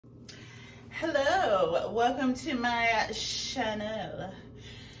Hello, welcome to my channel.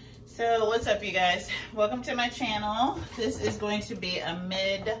 So what's up, you guys? Welcome to my channel. This is going to be a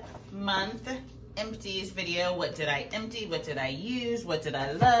mid-month empties video. What did I empty? What did I use? What did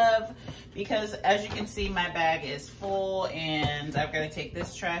I love? Because as you can see, my bag is full and I've got to take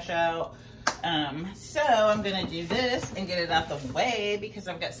this trash out. So I'm gonna do this and get it out the way because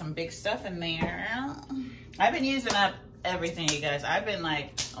I've got some big stuff in there. I've been using up everything, you guys. I've been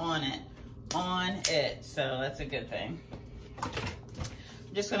like on it, so that's a good thing. I'm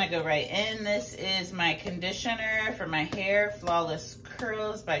just gonna go right in. This is my conditioner for my hair, Flawless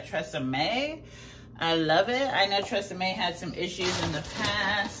Curls by Tresemme. I love it. I know Tresemme had some issues in the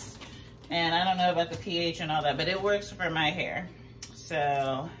past, and I don't know about the pH and all that, but it works for my hair.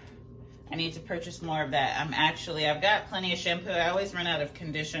 So I need to purchase more of that. I've got plenty of shampoo. I always run out of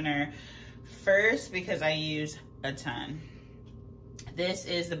conditioner first because I use a ton. This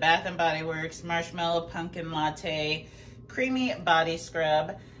is the Bath & Body Works Marshmallow Pumpkin Latte Creamy Body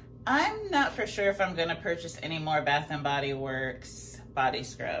Scrub. I'm not for sure if I'm gonna purchase any more Bath & Body Works body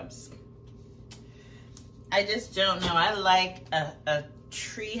scrubs. I just don't know. I like a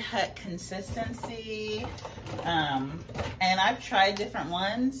tree hut consistency. And I've tried different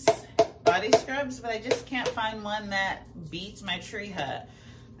ones, body scrubs, but I just can't find one that beats my tree hut.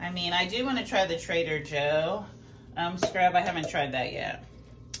 I mean, I do want to try the Trader Joe scrub. I haven't tried that yet.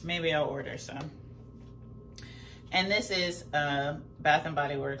 Maybe I'll order some. And this is Bath &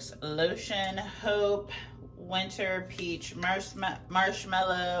 Body Works Lotion Hope Winter Peach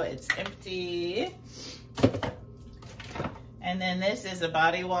Marshmallow. It's empty. And then this is a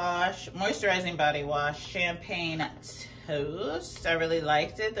body wash, moisturizing body wash, Champagne Toast. I really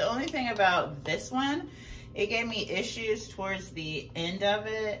liked it. The only thing about this one, it gave me issues towards the end of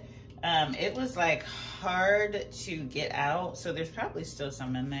it. It was like hard to get out, so there's probably still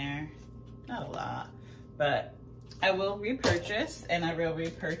some in there. Not a lot, but I will repurchase, and I will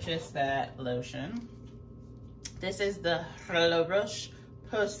repurchase that lotion. This is the La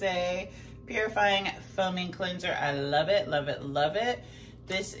Roche-Posay Purifying Foaming Cleanser. I love it, love it, love it.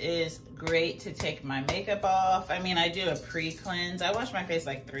 This is great to take my makeup off. I mean, I do a pre-cleanse. I wash my face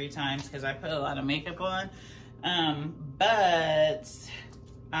like 3 times because I put a lot of makeup on. But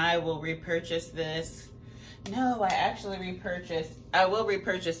I will repurchase this. No, I will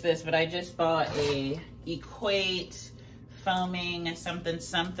repurchase this, but I just bought a Equate foaming something.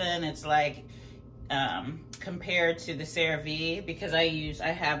 It's like compared to the CeraVe, because I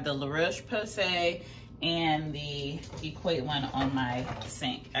have the La Roche-Posay and the Equate one on my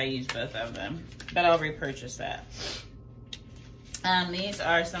sink. I use both of them, but I'll repurchase that. These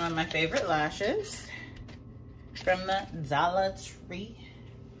are some of my favorite lashes from the Dollar Tree.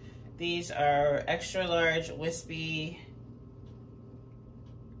 These are extra large wispy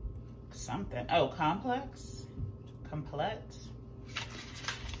something. Oh, complex.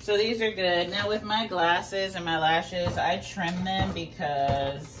 So these are good. Now with my glasses and my lashes, I trim them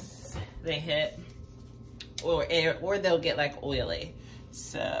because they hit or they'll get like oily.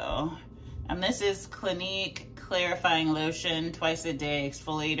 So, this is Clinique Clarifying Lotion, twice a day,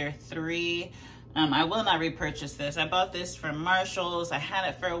 exfoliator 3. I will not repurchase this. I bought this from Marshall's. I had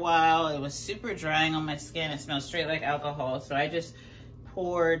it for a while. It was super drying on my skin. It smells straight like alcohol. So I just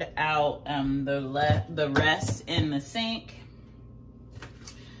poured out the rest in the sink.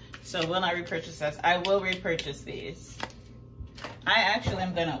 So will not repurchase this. I will repurchase these. I actually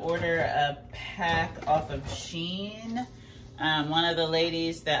am gonna order a pack off of Shein. One of the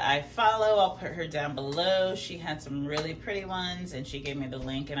ladies that I follow, I'll put her down below. She had some really pretty ones and she gave me the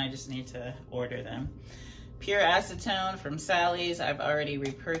link and I just need to order them. Pure Acetone from Sally's, I've already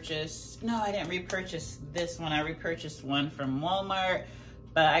repurchased. No, I didn't repurchase this one. I repurchased one from Walmart,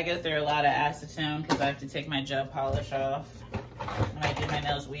 but I go through a lot of acetone because I have to take my gel polish off when I do my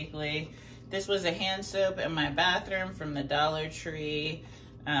nails weekly. This was a hand soap in my bathroom from the Dollar Tree.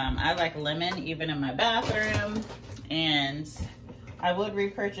 I like lemon even in my bathroom, and I would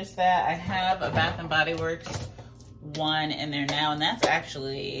repurchase that. I have a Bath & Body Works one in there now, and that's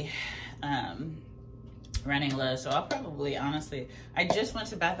actually running low. So I'll probably, honestly, I just went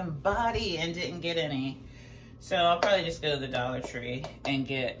to Bath & Body and didn't get any. So I'll probably just go to the Dollar Tree and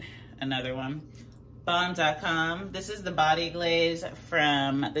get another one. Bomb.com. This is the body glaze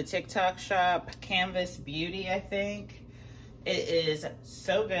from the TikTok shop, Canvas Beauty, I think. It is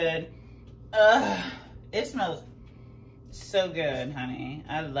so good. It smells so good, honey.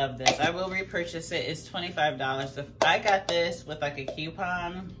 I love this. I will repurchase it. It's $25. I got this with like a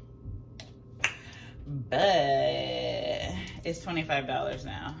coupon, but it's $25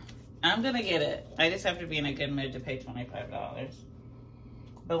 now. I'm gonna get it. I just have to be in a good mood to pay $25.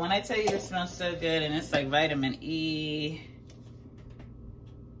 But when I tell you this smells so good, and it's like vitamin E,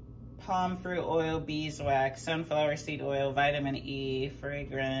 palm fruit oil, beeswax, sunflower seed oil, vitamin E,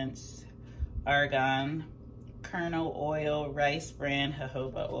 fragrance, argan, kernel oil, rice bran,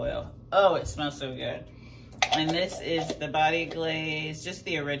 jojoba oil. Oh, it smells so good. And this is the body glaze, just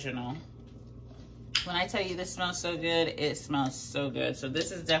the original. When I tell you this smells so good, it smells so good. So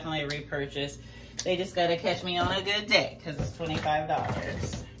this is definitely a repurchase. They just gotta catch me on a good day because it's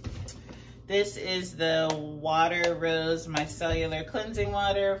 $25. This is the Water Rose Micellar Cleansing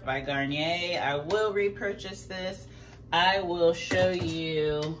Water by Garnier. I will repurchase this. I will show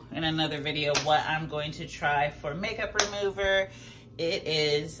you in another video what I'm going to try for makeup remover. It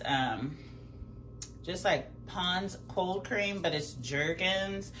is just like Pond's cold cream, but it's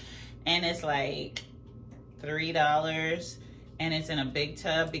Jergens, and it's like $3, and it's in a big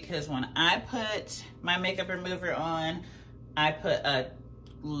tub because when I put my makeup remover on, I put a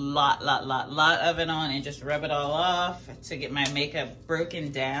lot of it on and just rub it all off to get my makeup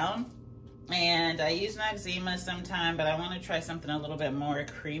broken down. And I use Noxzema sometime, but I want to try something a little bit more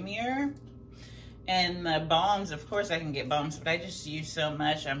creamier. And the balms, of course I can get balms, but I just use so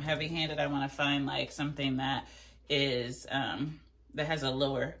much. I'm heavy-handed. I want to find like something that is that has a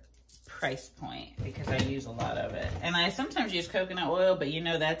lower price point because I use a lot of it. And I sometimes use coconut oil, but you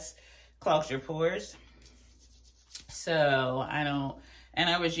know that's clogs your pores. So I don't. And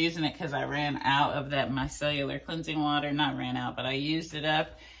I was using it because I ran out of that micellar cleansing water. Not ran out, but I used it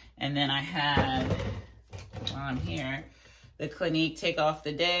up. And then I had, while I'm here, the Clinique Take Off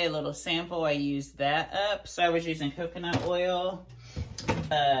the Day, a little sample. I used that up. So I was using coconut oil,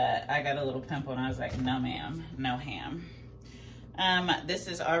 but I got a little pimple and I was like, no ma'am, no ham. This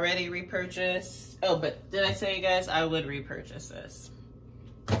is already repurchased. Oh, but did I tell you guys I would repurchase this?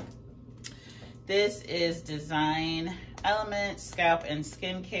 This is Design Element Scalp and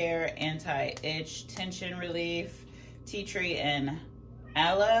Skincare Anti-Itch Tension Relief, Tea Tree and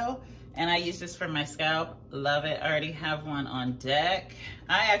Aloe. And I use this for my scalp. Love it. I already have one on deck.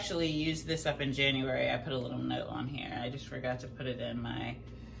 I actually used this up in January. I put a little note on here. I just forgot to put it in my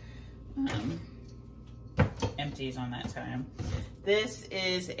empties on that time. This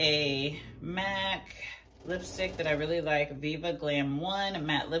is a MAC lipstick that I really like, Viva Glam 1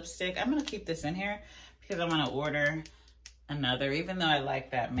 matte lipstick. I'm gonna keep this in here because I wanna order another, even though I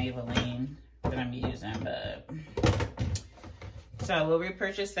like that Maybelline that I'm using, but so I will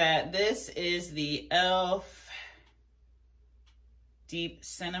repurchase that. This is the e.l.f. Deep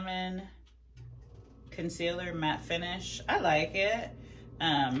Cinnamon Concealer Matte Finish. I like it.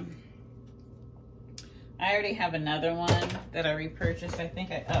 I already have another one that I repurchased. I think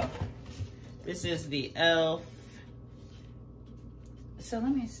this is the e.l.f. So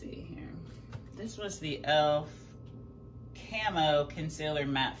let me see here. This was the e.l.f. Camo Concealer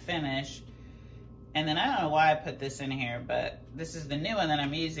Matte Finish. And then I don't know why I put this in here, but this is the new one that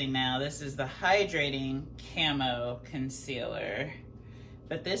I'm using now. This is the Hydrating Camo Concealer.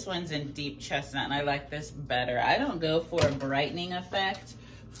 But this one's in Deep Chestnut, and I like this better. I don't go for a brightening effect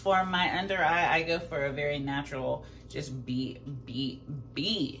for my under eye. I go for a very natural, just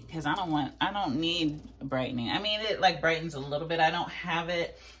because I don't need brightening. I mean, it like brightens a little bit. I don't have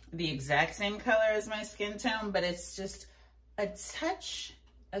it the exact same color as my skin tone, but it's just a touch,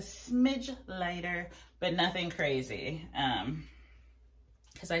 a smidge lighter, but nothing crazy.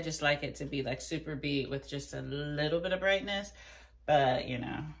 Because I just like it to be like super beat with just a little bit of brightness. But you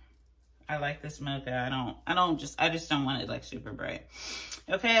know, I like this mocha. I just don't want it like super bright.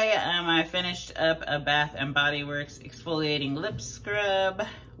 Okay, I finished up a Bath and Body Works exfoliating lip scrub.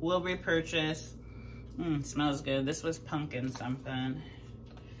 Will repurchase. Smells good. This was pumpkin something.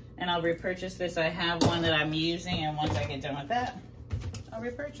 And I'll repurchase this. I have one that I'm using, and once I get done with that, I'll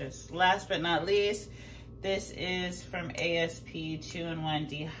repurchase. Last but not least, this is from ASP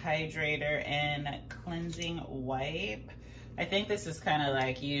 2-in-1 Dehydrator and Cleansing Wipe. I think this is kind of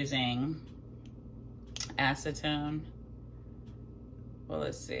like using acetone. Well,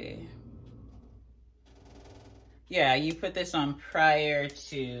 let's see. Yeah, you put this on prior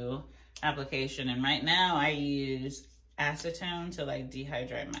to application, and right now I use acetone to like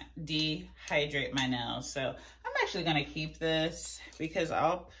dehydrate my nails. So I'm actually gonna keep this because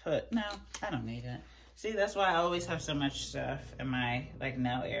no, I don't need it. See, that's why I always have so much stuff in my like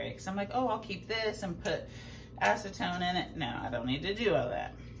nail area, because I'm like, oh, I'll keep this and put acetone in it. No, I don't need to do all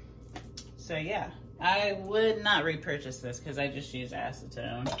that. So yeah, I would not repurchase this because I just use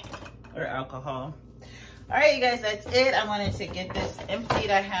acetone or alcohol. All right, you guys, that's it. I wanted to get this emptied.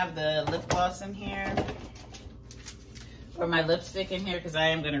 I have the lip gloss in here. for my lipstick in here because I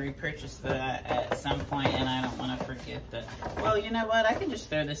am going to repurchase that at some point, and I don't want to forget that. Well, you know what? I can just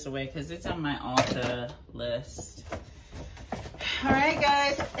throw this away because it's on my Ulta list. All right,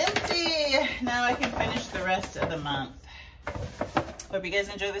 guys, empty. Now I can finish the rest of the month. Hope you guys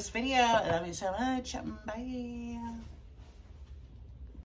enjoy this video. I love you so much. Bye.